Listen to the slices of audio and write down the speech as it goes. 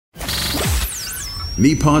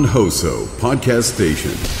Nippon Hoso Podcast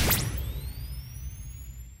Station。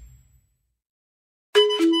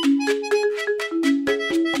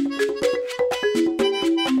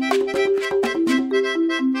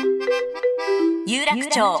 有楽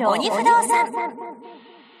町鬼不動産。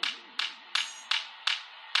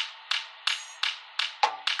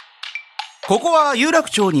ここは有楽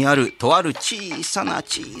町にあるとある小さ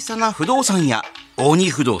な不動産屋、鬼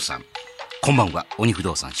不動産。こんばんは、鬼不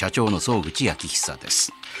動産社長の総口昭久で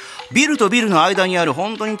す。ビルとビルの間にある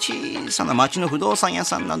本当に小さな町の不動産屋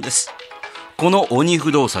さんなんです。この鬼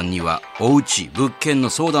不動産にはお家物件の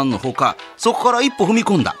相談のほか、そこから一歩踏み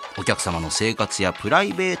込んだお客様の生活やプラ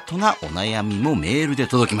イベートなお悩みもメールで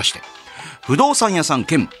届きまして、不動産屋さん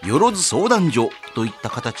兼よろず相談所といった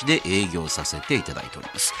形で営業させていただいており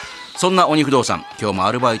ます。そんな鬼不動産、今日も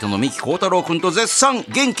アルバイトの三木幸太郎くんと絶賛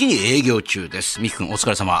元気に営業中です。三木くん、お疲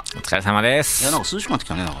れ様。お疲れ様です。いや、なんか涼しくなってき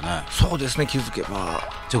たね、なんかね。そうですね、気づけば。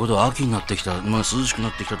ということは秋になってきた、涼しくな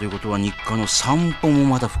ってきたということは、日課の散歩も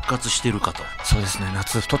また復活してるかと。そうですね、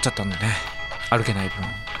夏太っちゃったんでね、歩けない分、は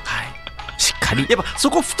い、しっかり。やっぱそ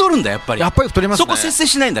こ太るんだ、やっぱり太りますね。そこ節制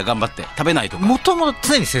しないんだ、頑張って食べないとか。もともと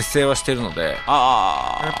常に節制はしてるので、やっ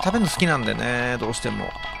ぱ食べるの好きなんでね、どうしても、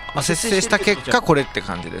節制した結果これって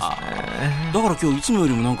感じですね。だから今日いつもよ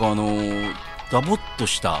りもなんかダボっと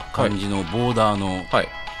した感じのボーダーの、はい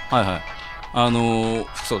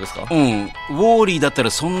服装ですか。ウォーリーだった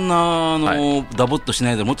らそんなダボっとし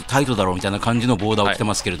ないでもっとタイトだろうみたいな感じのボーダーを着て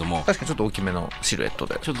ますけれども、確かにちょっと大きめのシルエット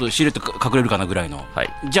で、ちょっとシルエット隠れるかなぐらいの、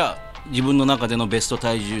じゃあ自分の中でのベスト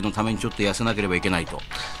体重のためにちょっと痩せなければいけないと。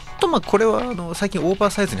これは最近オー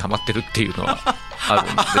バーサイズにはまってるっていうのはある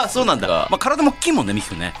んですがそうなんだ。体も大きいもんね、ミキ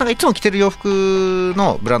君ね。なんかいつも着てる洋服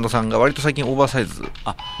のブランドさんが割と最近オーバーサイズ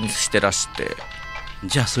にしてらして、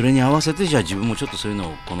じゃあそれに合わせて、じゃあ自分もちょっとそういうの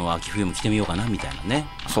をこの秋冬も着てみようかなみたいなね。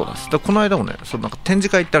そうなんです。この間もね、なんか展示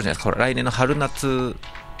会ってあるじゃないですか。ほら、来年の春夏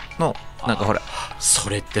のなんかほら、そ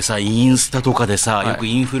れってさ、インスタとかでさ、よく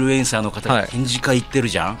インフルエンサーの方が展示会行ってる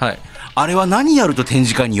じゃん、あれは何やると展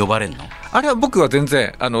示会に呼ばれるの？あれは僕は全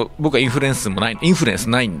然僕はインフルエンス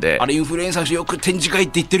ないんで。あれインフルエンサーの人よく展示会っ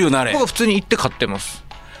て言ってるよね。あれ僕は普通に行って買ってます。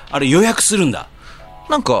あれ予約するんだ。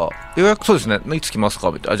なんか予約、そうですね、いつ来ます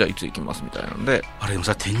かみたいな、じゃあいつ行きますみたいなので。あれでも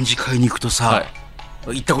さ、展示会に行くとさ、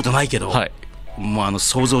行ったことないけど、もう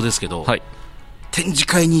想像ですけど、展示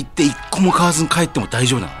会に行って一個も買わずに帰っても大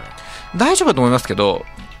丈夫なの？大丈夫だと思いますけど、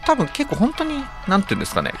多分結構本当になんていうんで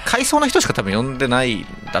すかね、買いそうな人しか多分呼んでないん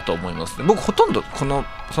だと思います。僕ほとんどその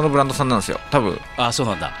ブランドさんなんですよ、多分。そう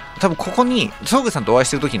なんだ。多分ここに総口さんとお会いし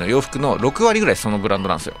てる時の洋服の6割ぐらいそのブランド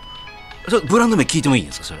なんですよ。ブランド名聞いてもいいん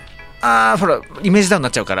ですか、それ？ほらイメージダウンにな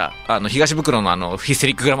っちゃうから、東袋のヒステ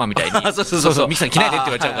リックグラマーみたいにそうミキさん着ないでって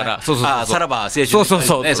言われちゃうから、さらば青春、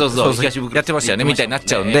そうやってましたよねみたいになっ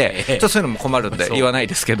ちゃうんで、ちょっとそういうのも困るんで言わない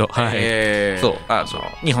ですけど、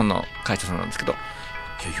日本の会社さんなんですけど。よ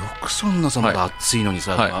くそんなさ、まだ暑いのに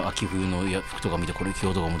さ、秋冬の服とか見てこれ着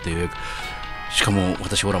ようとか思って、しかも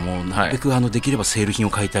私ほらもうなるべくできればセール品を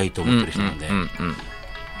買いたいと思ってる人なんで、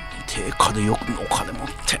定価でよくお金持っ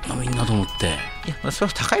てんのみんなと思って。いや、それ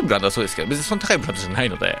は高いブランドはそうですけど、別にその高いブランドじゃない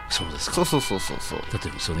ので。そうですか。そうだって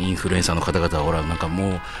そのインフルエンサーの方々はほらなんかも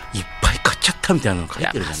ういっぱい買っちゃったみたいなの書い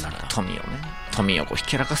てるじゃん。なんか富をこうひ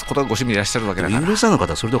けらかすことがご趣味でいらっしゃるわけだから。インフルエンサーの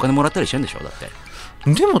方はそれでお金もらったりしてるんでしょ。だって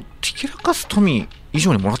でもひけらかす富以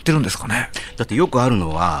上にもらってるんですかね。だってよくあるの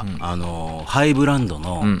は、ハイブランド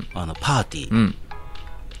の、パーティー、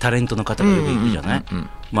タレントの方がよく行くじゃない。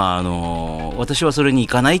私はそれに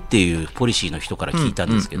行かないっていうポリシーの人から聞いたん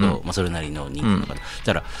ですけど、それなりの人気の方、だ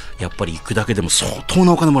からやっぱり行くだけでも相当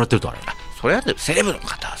なお金もらってると。あれそれはセレブの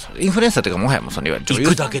方、インフルエンサーというかもはやもういわゆる行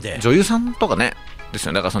くだけで女優さんとかねです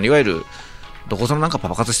よね。だからいわゆるどこぞのなんかパ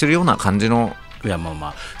パ活してるような感じの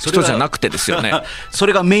人じゃなくてですよね。そ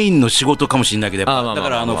れがメインの仕事かもしれないけど、だか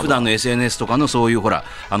ら普段の SNS とかのそういうほら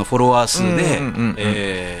フォロワー数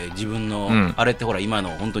で自分のあれってほら今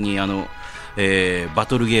の本当にバ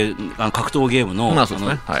トルゲーム、格闘ゲームの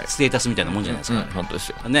ステータスみたいなもんじゃないですか。本当です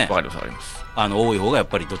よね。わかります。多い方がやっ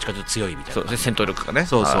ぱりどっちかというと強いみたいな。そうですね、戦闘力がね。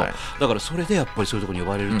だからそれでやっぱりそういうところに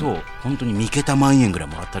呼ばれると、本当に3桁万円ぐらい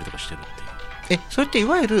もらったりとかしてるっていう。それってい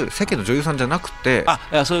わゆる世間の女優さんじゃなくて、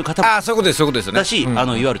そういう方も、そういうことですよね。だし、いわ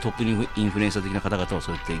ゆるトップインフルエンサー的な方々はそ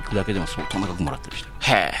うやって行くだけでも相当長くもらってる人。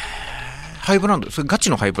ハイブランド、それガチ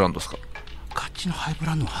のハイブランドですか？ガチのハイブ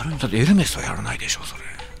ランドもあるんだ。だってエルメスはやらないでしょ、それ。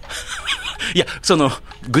いや、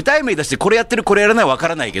具体名出してこれやってるこれやらないは分か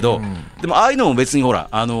らないけど、でもああいうのも別にほら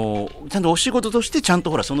ちゃんとお仕事としてちゃんと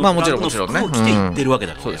ほらそのブランドの服を着ていってるわけ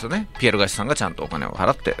だから、そうですよね。ピエール菓子さんがちゃんとお金を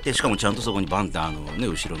払って、でしかもちゃんとそこにバンって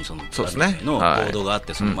後ろにそののボードがあっ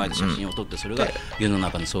て、その前で写真を撮って、それが世の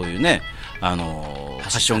中のそういうねフ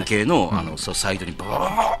ァッション系の、そうサイトにバ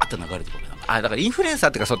ーって流れてくる。だからインフルエンサー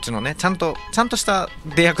っていうかそっちのねちゃんとした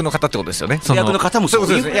出役の方ってことですよね。出役の方もそう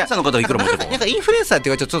です。インねフルエンサーの方はいくら持ってるなんかインフルエンサーって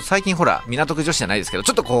いうかちょっと最近ほら港区女子じゃないですけどち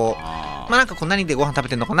ょっとこうなんかこう何でご飯食べ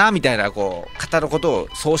てんのかなみたいなこう方のことを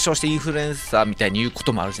総称してインフルエンサーみたいに言うこ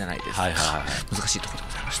ともあるじゃないですか。難しいところで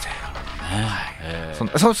ございまして、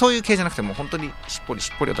そういう系じゃなくてもう本当にしっぽり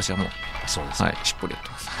私はもうそうです、ね、しっぽりやって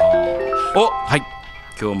ます。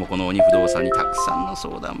今日もこの鬼不動産にたくさんの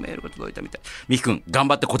相談メールが届いたみたい。みきくん頑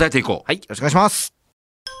張って答えていこう。よろしくお願いします。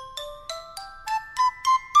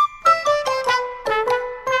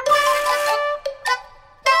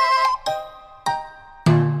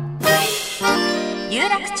有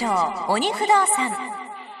楽町鬼不動産。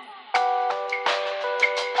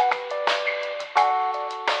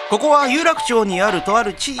ここは有楽町にあるとあ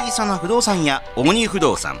る小さな不動産屋、鬼不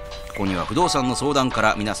動産。ここには不動産の相談か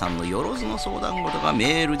ら皆さんのよろずの相談事が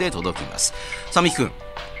メールで届きます。さあみきくん、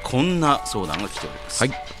こんな相談が来ております。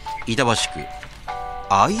板橋区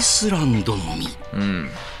アイスランドのみ、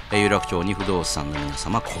有楽町鬼不動産の皆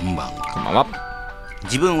様こんばんは。こんばんは。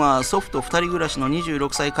自分は祖父と2人暮らしの26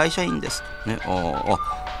歳会社員です、ね、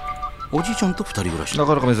おじいちゃんと2人暮らしな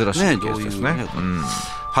かなか珍しいケースですね。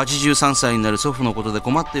83歳になる祖父のことで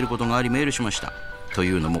困っていることがありメールしました。と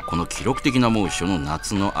いうのもこの記録的な猛暑の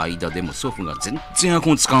夏の間でも祖父が全然エアコ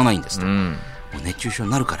ンを使わないんですと、もう熱中症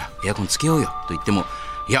になるからエアコンつけようよと言っても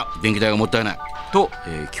いや電気代がもったいないと、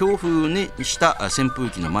強風にした扇風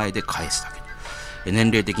機の前で返すだけ。年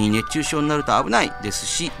齢的に熱中症になると危ないです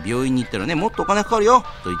し病院に行ったらねもっとお金かかるよ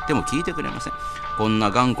と言っても聞いてくれません。こん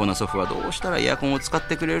な頑固な祖父はどうしたらエアコンを使っ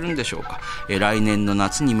てくれるんでしょうか。来年の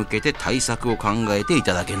夏に向けて対策を考えてい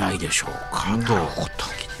ただけないでしょうか。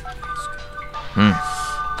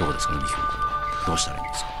どうですかね、みきくん、どうしたらいい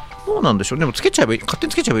んですか。どうなんでしょう。でもつけちゃえばいい、勝手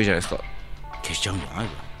につけちゃえばいいじゃないですか。消しちゃうんじゃない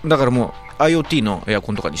の。だからもう IoT のエア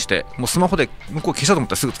コンとかにしてもうスマホで向こう消したと思っ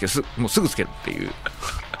たらすぐつける、もうすぐつけるっていう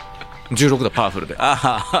16度パワフルで。い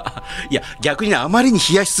や逆にねあまりに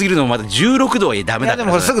冷やしすぎるのもまだ16度はダメだから。いやで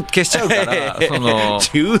もすぐ消しちゃうから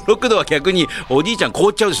16度は逆におじいちゃん凍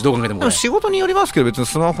っちゃうでしょ。どう考えても。でも仕事によりますけど別に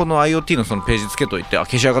スマホの IoT のそのページつけといて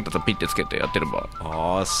消し上がったらピッてつけてやってれ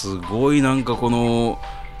ば。すごいなんかこの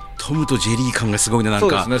トムとジェリー感がすごいね。なん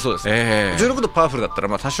かそうですね、16度パワフルだったら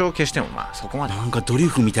まあ多少消してもまあそこまでなんかドリ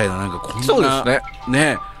フみたいななんかこんなそうです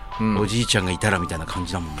ねおじいちゃんがいたらみたいな感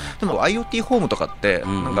じだもんね。でも IoT ホームとかって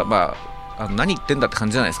なんかまあ何言ってんだって感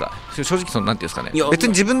じじゃないですか。正直そのなんていうんですかね、別に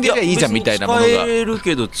自分でやりゃいいじゃんみたいなものが使える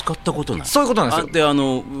けど使ったことない。そういうことなんですよ。で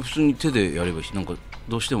普通に手でやればいいし、なんか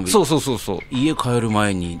どうしてもそう家帰る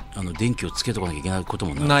前に電気をつけとかなきゃいけないこと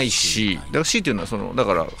もないし、だから C っていうのはだ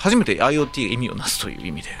から初めて IoT が意味をなすという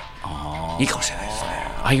意味でいいかもしれないですね。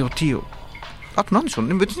 IoT をあと何でしょう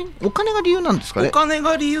ね。別にお金が理由なんですかね。お金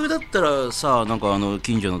が理由だったらさ、なんか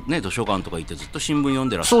近所のね図書館とか行ってずっと新聞読ん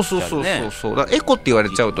でらっしゃるね。そうだからエコって言われ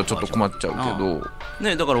ちゃうとちょっと困っちゃうけど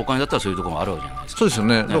ね、だからお金だったらそういうところもあるわけじゃないですか。そうですよ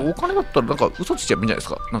ね。だからお金だったらなんか嘘ついちゃえばいいんじゃないです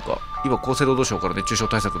か。なんか今厚生労働省から熱中症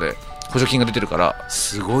対策で補助金が出てるから。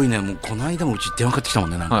すごいね。もうこの間もうち電話かかってきたも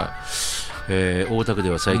んね。なんか、大田区で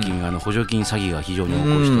は最近、補助金詐欺が非常に横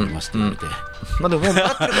行しておりますって言われて、まあでももう分か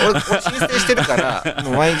ってるから俺申請してるから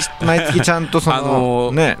もう毎月ちゃん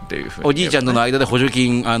とねっていうふうにおじいちゃんとの間で補助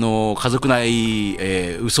金家族内、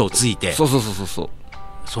嘘をついてそう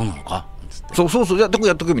なのかそうやっ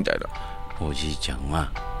とくみたいな。おじいちゃんは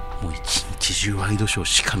もう一日中ワイドショー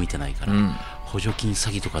しか見てないから、補助金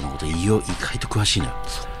詐欺とかのこと意外と詳しいのよ。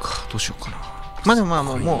そっか、どうしようかな。まあでも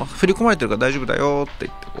もう振り込まれてるから大丈夫だよって言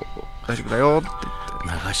って大丈夫だよって言って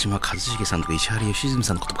長嶋一茂さんとか石原良純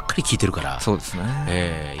さんのことばっかり聞いてるから。そうです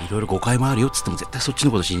ね、いろいろ誤解もあるよっつっても絶対そっちの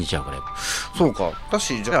こと信じちゃうから。そうか。だ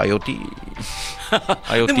しじゃあ IoT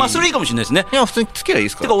でもまあそれいいかもしれないですね。いや普通につけりゃいいで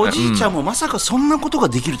すから、てかおじいちゃんもまさかそんなことが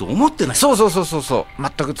できると思ってない。そう全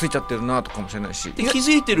くついちゃってるなとかもしれないし、で気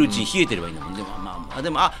づいてるうちに冷えてればいいんだもん。で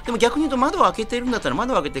も逆に言うと窓を開けてるんだったら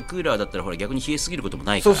窓を開けてクーラーだったらほら逆に冷えすぎることも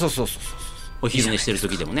ないから。そうお昼寝してる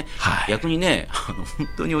時でもね、逆にね本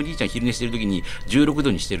当におじいちゃん昼寝してる時に16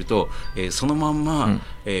度にしてると、そのまんま、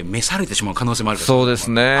召されてしまう可能性もあるから。そうで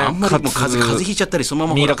すね。あんまりもう風邪ひいちゃったりそのま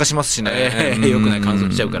まミイラ化しますしね、よくない乾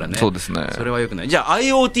燥しちゃうからね。そうですね。それはよくない。じゃあ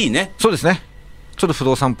IoT ね。そうですね。ちょっと不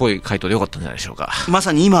動産っぽい回答でよかったんじゃないでしょうか。ま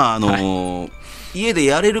さに今家で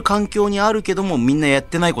やれる環境にあるけどもみんなやっ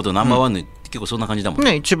てないことナンバーワンで、結構そんな感じだもん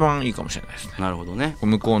ね。一番いいかもしれないですね。なるほどね。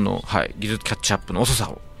向こうの、技術キャッチアップの遅さ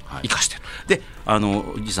を生かしてる、で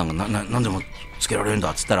おじいさんが何でもつけられるん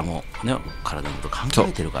だっつったらもうね体のこと考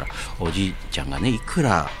えてるからおじいちゃんがねいく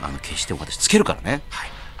ら消しても私つけるからね。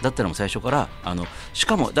だったらもう最初からし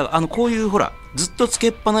かもだからこういうほらずっとつけ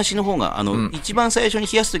っぱなしの方が一番最初に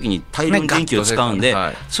冷やすときに大量に電気を使うんで、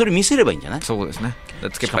それ見せればいいんじゃない？そうですね。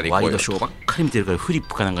つけっぱなしワイドショーばっかり見てるからフリッ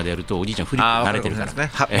プかなんかでやるとおじいちゃんフリップ慣れてるから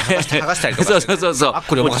剥がしたりとかそう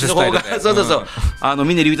これお任せスタイルで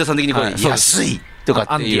峰竜太さん的にこれ安いと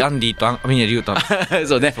かっていうアンディと峰竜太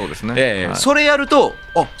そうね、そうですね。それやると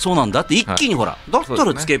そうなんだって一気にほらだった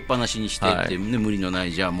らつけっぱなしにしてって無理のな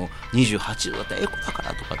いじゃあもう28度だったらエコだか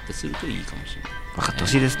らとかってするといいかもしれない。分かってほ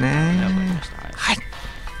しいですね。わかりました。はい。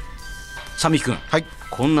三木君、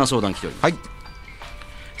こんな相談来ております。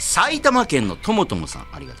埼玉県のともともさん、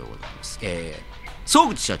ありがとうございます。総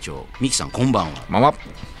口社長、三木さん、こんばんは。ママ。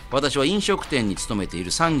私は飲食店に勤めてい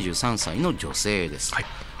る33歳の女性です。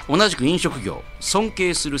同じく飲食業、尊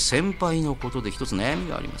敬する先輩のことで一つ悩み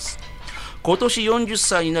があります。今年40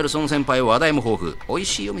歳になるその先輩は話題も豊富、美味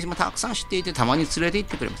しいお店もたくさん知っていてたまに連れて行っ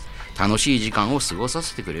てくれます。楽しい時間を過ごさ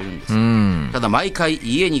せてくれるんです。ただ毎回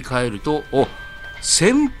家に帰ると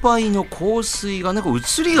先輩の香水がなんか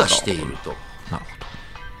移りがしていると。なるほど。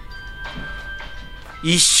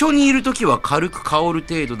一緒にいるときは軽く香る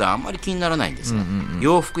程度であんまり気にならないんですが、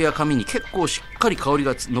洋服や髪に結構しっかり香り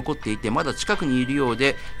が残っていてまだ近くにいるよう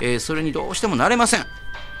で、それにどうしても慣れません。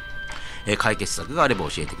解決策があれば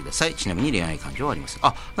教えてください。ちなみに恋愛感情はありません。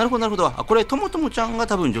なるほどなるほど。これともともちゃんが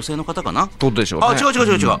多分女性の方かな。どうでしょうね。違う、そうで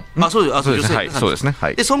す女性。そうですね。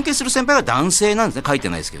で尊敬する先輩が男性なんですね。書いて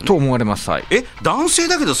ないですけどね。と思われます。男性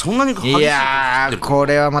だけどそんなに激しい。いやーこ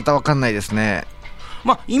れはまた分かんないですね。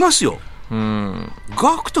いますよ。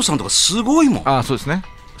ガクトさんとかすごいもん。そうですね。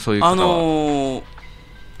そういう方は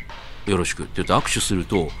よろしくって言って握手する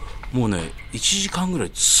ともうね1時間ぐら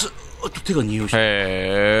いずっと手が匂いして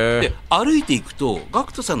で歩いていくとガ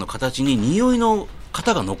クトさんの形に匂いの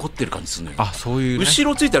型が残ってる感じするのよ。そういう、ね、後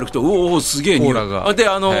ろついて歩くとすげえ匂いがで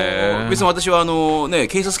別に私は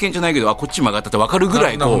警察犬じゃないけどこっち曲がったって分かるぐ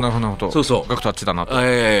らいなるほど。そうガクトあっちだなと。な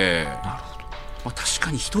るほど。確か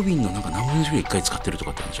に一瓶のなんか何分ぐらい1回使ってるとか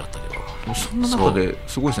って話あったけどそんな中で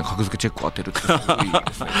すごいですね。格付けチェックを当てるってすごい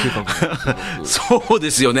ですね。そうで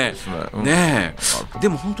すよね。ねえ。で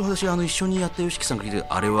も本当私一緒にやった吉木さんが聞いて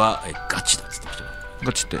あれはガチだっつってました。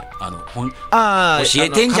ガチって教え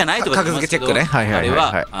てんじゃないとか格付けチェックね。あれ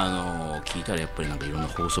は聞いたらやっぱりなんかいろんな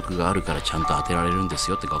法則があるからちゃんと当てられるんです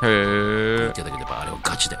よって言ってたけどあれは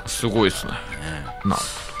ガチだよ。すごいですね。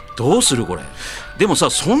どうするこれ。でもさ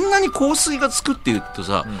そんなに香水がつくって言うと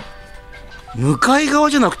さ、向かい側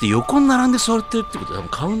じゃなくて横に並んで座ってるってことは多分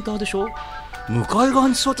カウンターでしょ。向かい側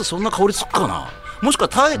に座ってそんな香りつくかな。もしくは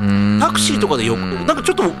タクシーとかでなんか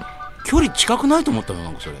ちょっと距離近くないと思ったの。な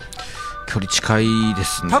んかそれ距離近いで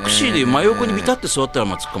すね。タクシーで真横にビタって座った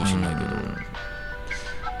らつくかもしれないけど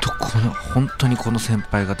本当にこの先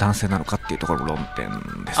輩が男性なのかっていうところ論点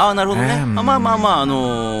ですね。なるほどね。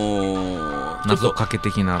謎かけ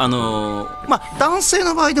的な男性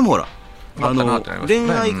の場合でもほら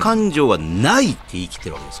恋愛感情はないって言い切って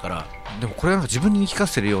るわけですから。でもこれなんか自分に言い聞か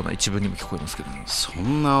せてるような一文にも聞こえますけどね。そ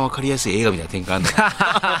んな分かりやすい映画みたいな展開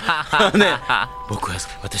あるのね。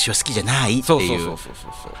私は好きじゃないっていう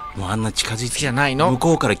もうあんな近づいてじゃないの向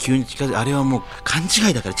こうから急に近づいてあれはもう勘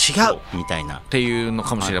違いだから違うみたいなっていうの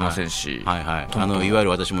かもしれませんし、いわゆる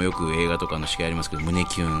私もよく映画とかの司会ありますけど胸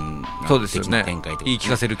キュン的な展開とか言い聞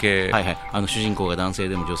かせる系、主人公が男性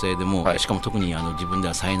でも女性でも、しかも特に自分で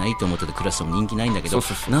は冴えないと思っててクラスでも人気ないんだけど、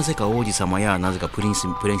なぜか王子様やなぜかプリンセ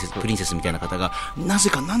スみたいな方がなぜ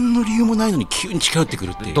か何の理由もないのに急に近寄ってく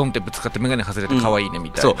るっていう。ドンってぶつかって眼鏡外れて可愛いね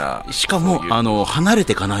みたいな、しかも離れ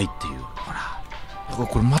ていかないっていう。こ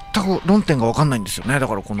れ全く論点が分かんないんですよね。だ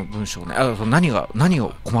からこの文章ね何が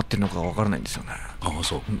困ってるのか分からないんですよね。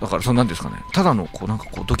だからなんですかね。ただの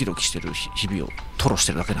ドキドキしてる日々を吐露し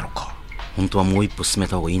てるだけなのか、本当はもう一歩進め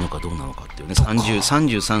た方がいいのかどうなのかっていうね。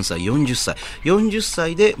33歳40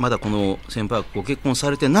歳でまだこの先輩はご結婚さ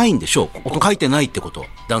れてないんでしょう。書いてないってことは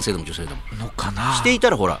男性でも女性でものかな。していた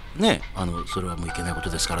らほらねそれはもういけないこと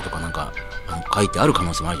ですからとかなんか書いてある可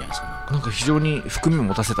能性もあるじゃないですか。なんか非常に含みを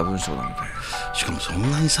持たせた文章なので、しかもそ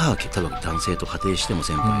んなにさ例えば男性と仮定しても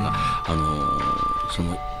先輩が、そ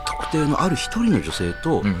の特定のある一人の女性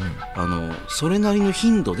と、それなりの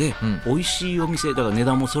頻度で美味しいお店だから値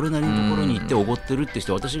段もそれなりのところに行っておごってるってし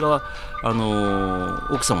て、私が、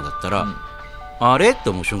奥様だったら、あれって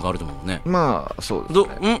思う瞬間あると思うね。そうで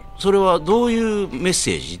すね。それはどういうメッ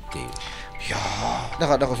セージっていう。いやだ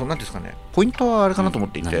からなんですかね。ポイントはあれかなと思っ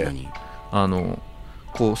ていて、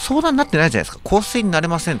こう相談になってないじゃないですか。香水になれ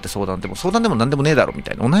ませんって相談でも何でもねえだろみ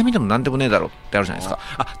たいな、お悩みでも何でもねえだろってあるじゃないですか。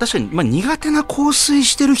確かに、苦手な香水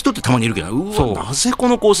してる人ってたまにいるけど、なぜこ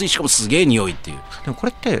の香水しかもすげえ匂いっていう。でもこ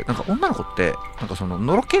れってなんか女の子ってなんかその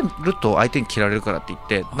のろけると相手に嫌われるからって言っ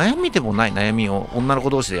て悩みでもない悩みを女の子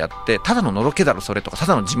同士でやって、ただののろけだろそれとかた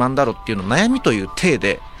だの自慢だろっていうのを悩みという体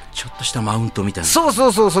でちょっとしたマウントみたいな。そ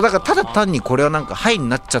うだからただ単にこれはなんかハイに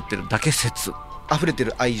なっちゃってるだけ説、溢れて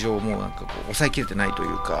る愛情もなんかこう抑えきれてないとい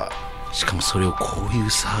うか。しかもそれをこういう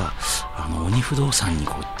さ、鬼不動産に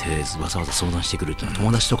こうやってわざわざ相談してくるっていうのは、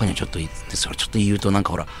友達とかにはちょっと言って、それちょっと言うとなん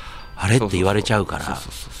かほらあれって言われちゃうから、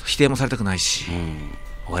否定もされたくないし、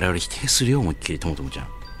我々否定するよ思いっきりともともちゃん、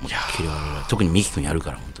思いっきり我々特にミキ君やる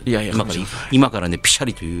から本当に。いや今からねピシャ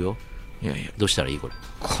リと言うよ。いやどうしたらいいこ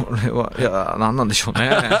れはいや何なんでしょう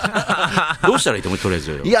ねどうしたらいいと思うとりあえ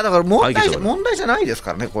ずよ。いやだから問題じゃないです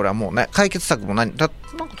からね、これはもうね解決策もなんか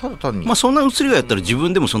ただ単にそんな移りがやったら自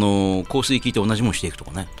分でもその香水聞いて同じものしていくと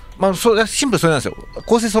かね。シンプルそれなんですよ。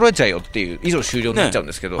香水揃えちゃえよっていう以上終了になっちゃうん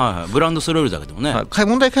ですけど、ブランド揃えるだけでもね、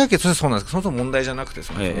問題解決としてそうなんですけど、そもそも問題じゃなくて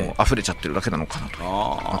もう溢れちゃってるだけなのかなと。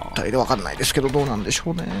あったりで分かんないですけどどうなんでし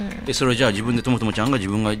ょうね。それじゃあ自分でともともちゃんが自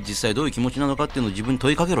分が実際どういう気持ちなのかっていうのを自分に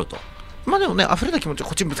問いかけろと。でもね、溢れた気持ちを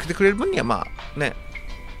こっちにぶつけてくれる分には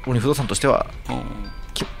鬼不動産としては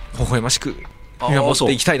微笑ましく見守っ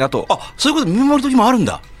ていきたいなと。そういうこと見守る時もあるん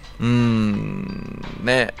だ。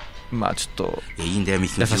ね、ちょっといいんだよ、ミ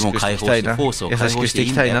キ君自分を解放してフォースを解放して優しくしてい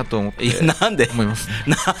きたいなと思ってなんで思います、ね、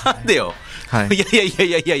なんでよ、い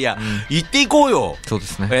や、言っていこうよ。そうで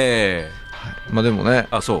すね、でもね、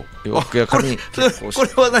そう洋服や髪こ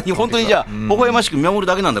れは何本当にじゃあ微笑ましく見守る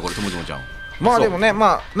だけなんだこれ、ともともちゃん。でもね、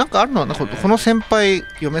なんかあるのはこの先輩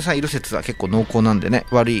嫁さんいる説は結構濃厚なんでね、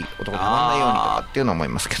悪い男にならないようにとかっていうのは思い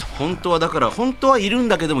ますけど、本当はいるん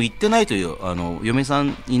だけども言ってないという、嫁さ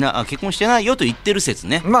んに結婚してないよと言ってる説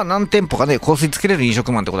ね。何店舗かね香水つけれる飲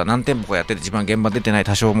食マンってことは何店舗かやってて、自分は現場出てない、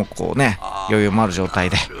多少もこうね余裕もある状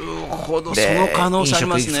態で、なるほど、その可能性あり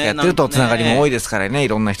ますね。飲食やってるとつながりも多いですからね、い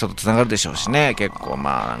ろんな人とつながるでしょうしね、結構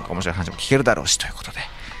なんか面白い話も聞けるだろうしということで、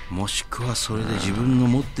もしくはそれで自分の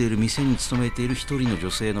持っている店に勤めている一人の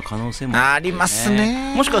女性の可能性もあります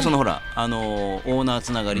ね。もしくはほらオーナー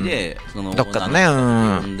つながりで、そのどっかのね、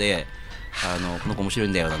呼んでこの子面白い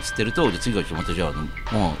んだよなんつってると、次からまたじゃあ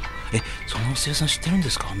もうその生産知ってるんで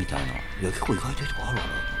すかみたいな、いや結構意外といいとこあるわなっ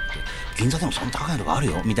て、銀座でもそんな高いのがある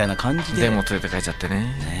よみたいな感じで、でも連れて帰っちゃって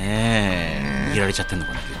ね、いられちゃってんの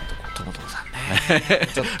かな、ともともさんね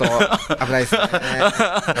ちょっと危ないですね頑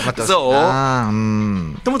張ってほしいな。そう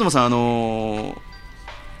ともともさん、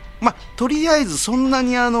とりあえずそんな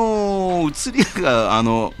に移りが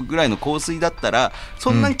ぐらいの香水だったら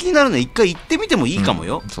そんなに気になるのは一回行ってみてもいいかも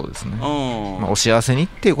よ。そうですね、お幸せにっ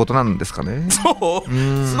ていうことなんですかね。そう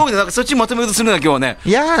すごいね、なんかそっちにまとめようとするのは今日はね。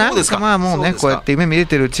いやー、なんかもうね、こうやって夢見れ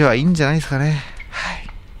てるうちはいいんじゃないですかね。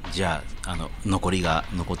じゃあ残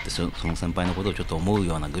ってその先輩のことをちょっと思う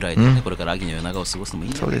ようなぐらいでね、これから秋の夜長を過ごすのもい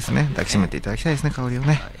いんじゃないですか。そうですね、抱きしめていただきたいですね、香りを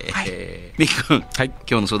ね。ミキ君、今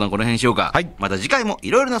日の相談この辺にしようか。また次回も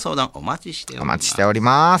いろいろな相談お待ちしており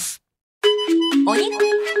ます。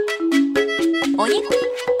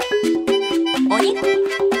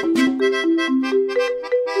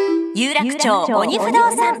有楽町鬼不動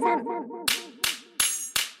産。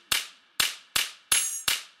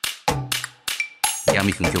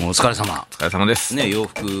ミキ君、今日もお疲れ様。お疲れ様ですね。洋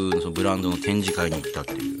服のそのブランドの展示会に行ったっ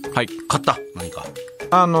ていう。買った何か。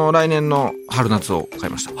来年の春夏を買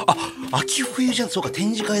いました。秋冬じゃん。そうか、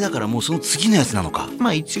展示会だからもうその次のやつなのか。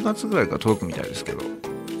1月ぐらいから届くみたいですけど、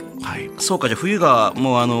そうか、じゃあ冬が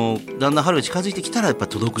もうだんだん春が近づいてきたらやっぱ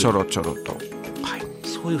届く。ちょろちょろと、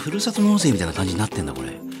そういうふるさと納税みたいな感じになってんだこ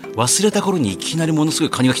れ。忘れた頃にいきなりものすごい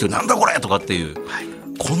カニが来て、なんだこれとかっていう、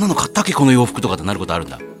こんなの買ったっけこの洋服とかってなることあるん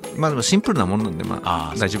だ。でもシンプルなものなんで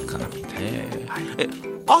大丈夫かなみたい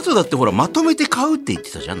な。あとだってほらまとめて買うって言っ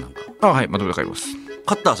てたじゃん、なんか。まとめて買います。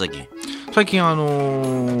買った最近今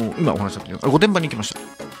お話した御殿場に行きました。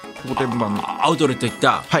御殿場のアウトレット行っ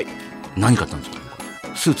た。何買ったんですか。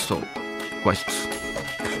スーツとワイシャツ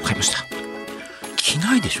買いました。着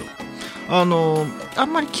ないでしょ。あん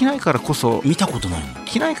まり着ないからこそ。見たことないの。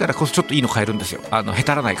着ないからこそちょっといいの買えるんですよ。へ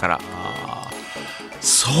たらないから。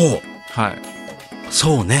そう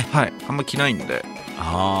そうね。あんま着ないんで。だ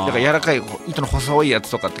から柔らかい糸の細いやつ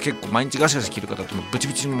とかって結構毎日ガシガシ着る方ってブチ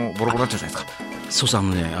ブチにもボロボロになっちゃうじゃないですか。そうさ、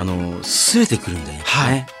擦れてくるんだよ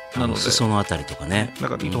ね。なので裾のあたりとかね。だ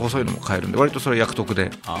から糸細いのも買えるんで、割とそれ役得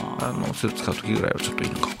でスーツ買う時ぐらいはちょっといい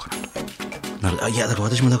の買おうかなと。なるほど。いやだから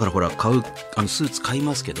私もだからほら買うスーツ買い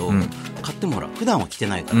ますけど、買ってもほら普段は着て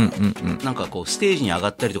ないから、なんかこうステージに上が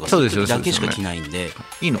ったりとかする時だけしか着ないんで、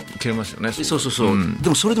いいの着れますよね。そう、で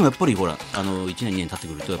もそれでもやっぱりほら1年2年経って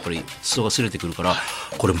くるとやっぱり裾が擦れてくるから、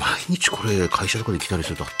これ毎日これ会社とかで着たり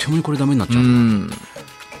するとあっという間にこれダメになっちゃう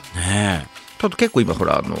ね。あと結構今ほ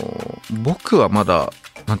ら僕はまだ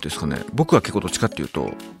なんていうんですかね、僕は結構どっちかっていう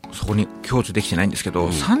とそこに享受できてないんですけど、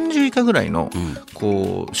30以下ぐらいの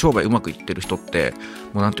こう商売うまくいってる人って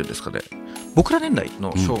もうなんていうんですかね、僕ら年代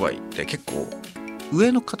の商売って結構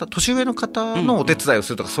上の方、年上の方のお手伝いを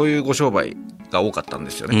するとか、そういうご商売が多かったん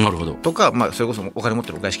ですよね。なるほど。とか、まあ、それこそお金持っ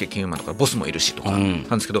てる外資系金融マンとかボスもいるしとかなん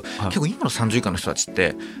ですけど、結構今の30以下の人たちっ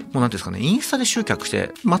てもうなんていうんですかね、インスタで集客し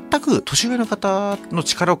て全く年上の方の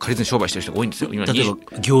力を借りずに商売してる人が多いんですよ。今例えば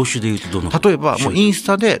業種でいうとどの？例えばもうインス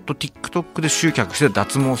タでと TikTok で集客して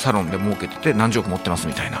脱毛サロンで儲けてて何十億持ってます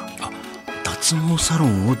みたいな。脱毛サロ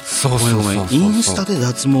ンをそうインスタで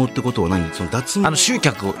脱毛ってことは何？その脱毛集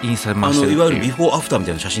客をインスタで回してるっていう、いわゆるビフォーアフターみ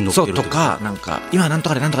たいな写真載っけるとか、なんか今なんと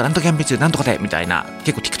かでなんとかなんとかキャンペーン中なんとかでみたいな、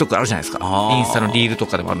結構 TikTok あるじゃないですか。インスタのリールと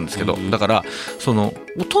かでもあるんですけど、だからその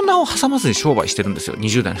大人を挟まずに商売してるんですよ、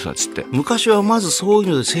20代の人たちって。昔はまずそうい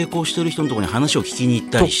うので成功してる人のところに話を聞きに行っ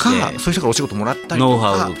たりして、とかそういう人からお仕事もらったりとか、ノウ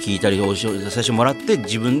ハウを聞いたり最初もらって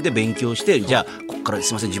自分で勉強して、じゃあここから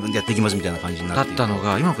すいません自分でやっていきますみたいな感じになってだったの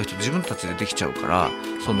が、今こういう人自分たちでできちゃうから、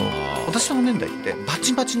その私の年代ってバ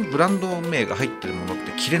チバチにブランド名が入ってるものっ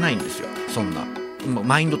て着れないんですよ。そんな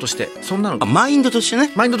マインドとしてそんなのマインドとして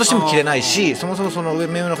ね、マインドとしても着れないし、そもそもその目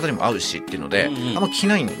上の方にも合うしっていうので、あんま着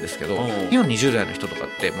ないんですけど、今の20代の人とか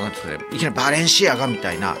ってもうなんですかね、いきなりバレンシアガみ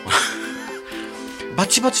たいなバ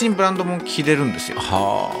チバチにブランドも着れるんですよ、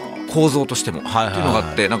構造としても、っていうのが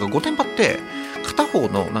あって、なんか御殿場って片方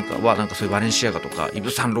のなんかはなんかそういうバレンシアガとかイヴ・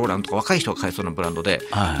サンローランとか若い人が買えそうなブランドで、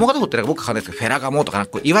もう片方ってなんか僕買わないですけどフェラガモとかなん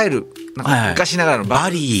かいわゆるなんか昔ながらのバ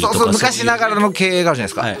リーとかそう昔ながらの経営があるじゃ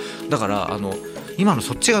ないですか、だから今の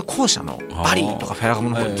そっちが後者のバリーとかフェラガモ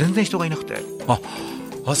の方全然人がいなくて、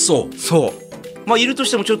そうまあいるとし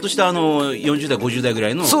てもちょっとした40代50代ぐら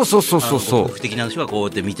いのそう不敵な人がこうや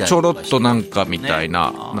って見たりちょろっとなんかみたい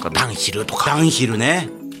な、なんかダンヒルとかね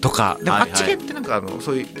とか、でもあっち系ってなんか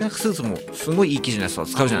そういうなんかスーツもすごいいい生地のやつを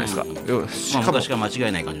使うじゃないですか。しかも昔から間違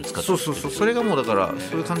いない感じを使って、そうそれがもうだから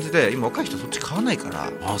そういう感じで今若い人そっち買わないから、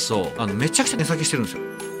めちゃくちゃ値下げしてるんですよ。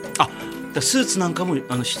スーツなんかも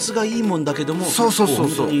質がいいもんだけども、そう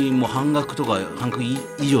本当にもう半額とか半額以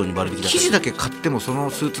上に割引だったり、生地だけ買ってもその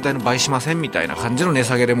スーツ代の倍しませんみたいな感じの値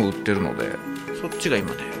下げでも売ってるので、そっちが今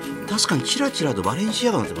で確かにチラチラとバレンシ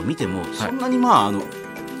アガのとか見てもそんなにまあ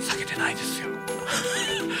下げてないですよ。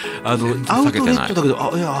アウトレットだけど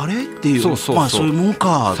あれっていう、まあそういうもん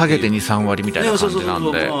か、下げて 2,3 割みたいな感じな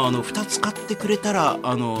んで、2つ買ってくれたら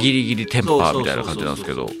ギリギリテンパーみたいな感じなんです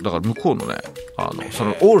けど、だから向こうのねそ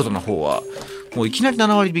のオールドの方はもういきなり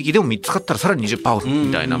7割引きでも3つ買ったらさらに 20% オフ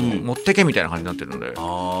みたいな、もう持ってけみたいな感じになってるので、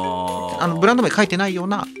ブランド名書いてないよう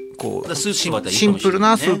なこうシンプル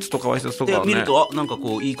なスーツとかワイシャツとか、ね、見るとなんか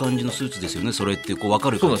こういい感じのスーツですよね、それってこう分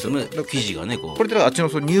かるからですよね、生地がねこれであっちの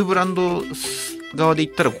ニューブランド側で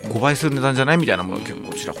言ったら5倍する値段じゃないみたいなものが結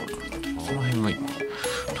構ちらほら、その辺が今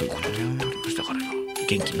ということでやっておりましたから、今元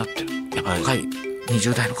気になってる、やっぱ若い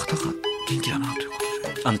20代の方が元気だなというこ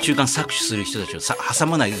とで、中間搾取する人たちを挟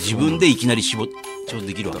まないで自分でいきなり仕事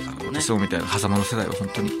できるわけだからね。そうみたいな狭間の世代は本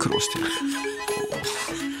当に苦労してる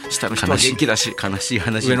下の人は元気だし、悲しい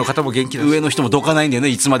話、上の方も元気だし、上の人もどかないんだよね、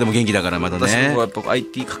いつまでも元気だからまだね。私はやっぱ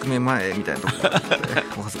IT 革命前みたいなところ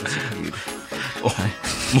お恥ずかしい限りで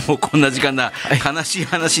もうこんな時間だ、悲しい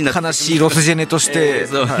話になって、悲しいロスジェネとして、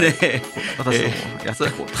そうね、私もやってい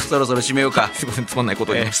こうと、そろそろ締めようか。すいません、つまんないこ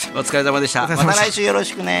とを言いました、お疲れ様でした。また来週よろ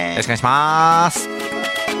しくね。よろしくお願いします。